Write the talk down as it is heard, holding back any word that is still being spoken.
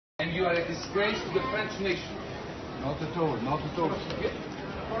And you are a disgrace to the French nation. Not at all, not at all.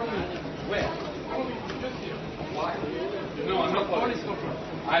 Where? Why? No, I'm not following you.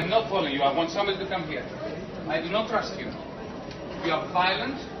 I'm not following you. I want somebody to come here. I do not trust you. You are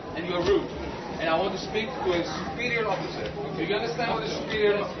violent and you are rude. And I want to speak to a superior officer. Do you understand what a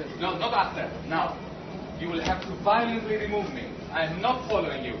superior... No, not after. Now. You will have to violently remove me. I am not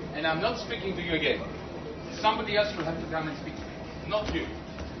following you. And I'm not speaking to you again. Somebody else will have to come and speak to me. Not you.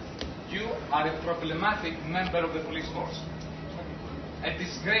 You are a problematic member of the police force. A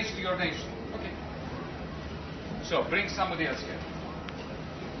disgrace to your nation. Okay. So, bring somebody else here.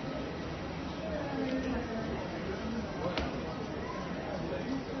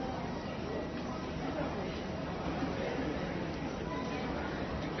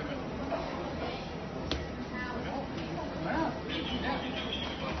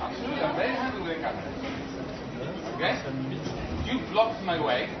 Absolutely, I'm very happy with the camera. Okay? You blocked my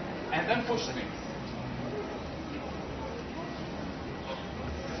way and then pushed me.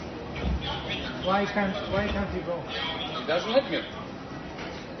 Why can't you go? It doesn't let me.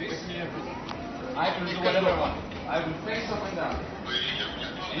 This, I can do whatever I want. I will face up and down.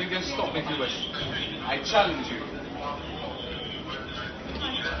 You can stop if you wish. I challenge you.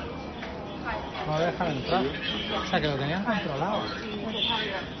 No dejan entrar. O sea, que lo tenían controlado.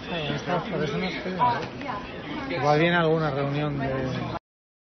 Ahí está, por eso no estoy. Igual viene alguna reunión de...